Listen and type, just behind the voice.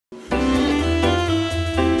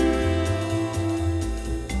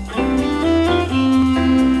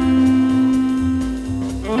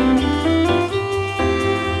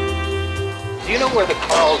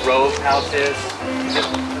house is.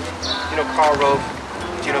 You know Karl Rove?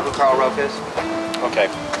 Do you know who Karl Rove is? Okay.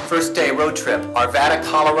 First day road trip, Arvada,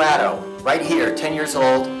 Colorado. Right here, 10 years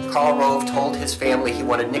old, Karl Rove told his family he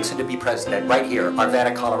wanted Nixon to be president. Right here,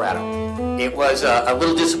 Arvada, Colorado. It was a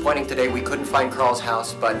little disappointing today. We couldn't find Karl's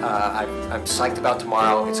house, but I'm psyched about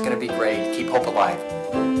tomorrow. It's going to be great. Keep hope alive.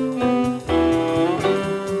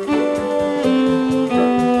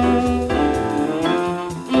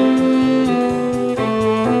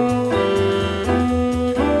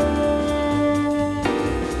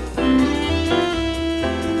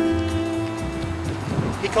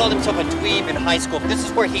 He called himself a dweeb in high school. This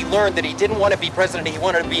is where he learned that he didn't want to be president, he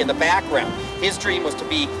wanted to be in the background. His dream was to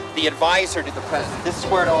be the advisor to the president. This is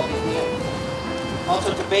where it all began.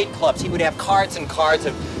 Also debate clubs. He would have cards and cards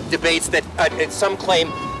of debates that some claim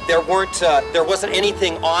there wasn't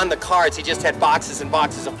anything on the cards. He just had boxes and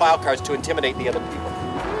boxes of file cards to intimidate the other people.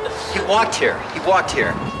 He walked here. He walked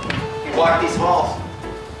here. He walked these halls.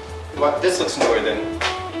 This looks newer than...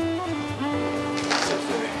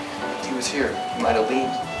 He was here. He might have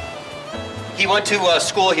leaned. He went to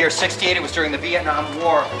school here, 68. It was during the Vietnam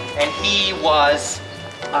War, and he was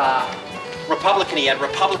Republican. He had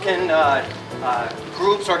Republican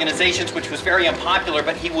groups, organizations, which was very unpopular.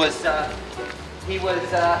 But he was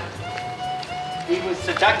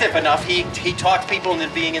seductive enough. He talked people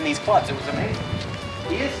into being in these clubs. It was amazing.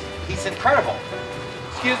 He's incredible.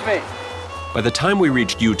 Excuse me. By the time we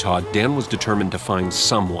reached Utah, Dan was determined to find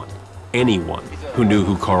someone, anyone, who knew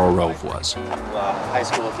who Karl Rove was. High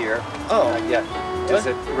school here. Oh. Yeah. Does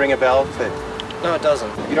it ring a bell? No, it doesn't.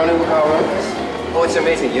 You don't know who Karl Rove is? Oh, it's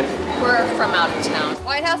amazing. We're from out of town.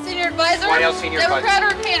 White House senior advisor? White House senior advisor. Democrat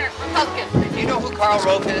or Republican? Do you know who Karl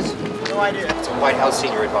Rove is? No idea. It's a White House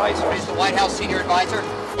senior advisor. He's the White House senior advisor?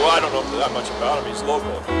 Well, I don't know that much about him. He's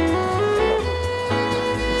local.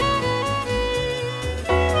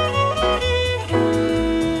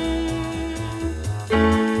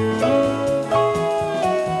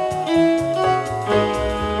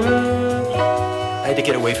 I had to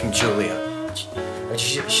get away from Julia.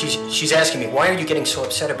 She's asking me, why are you getting so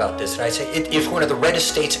upset about this? And I say, it's one of the reddest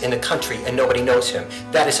states in the country and nobody knows him.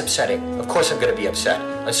 That is upsetting. Of course I'm going to be upset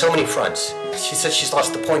on so many fronts. She says she's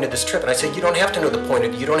lost the point of this trip. And I say, you don't have to know the point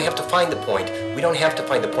of it. You don't have to find the point. We don't have to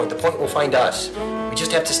find the point. The point will find us. We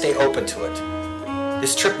just have to stay open to it.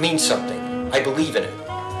 This trip means something. I believe in it.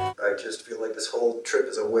 I just feel like this whole trip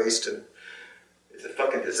is a waste and it's a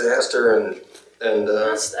fucking disaster and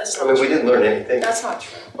That's I mean, we didn't learn anything. That's not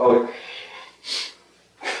true. Oh.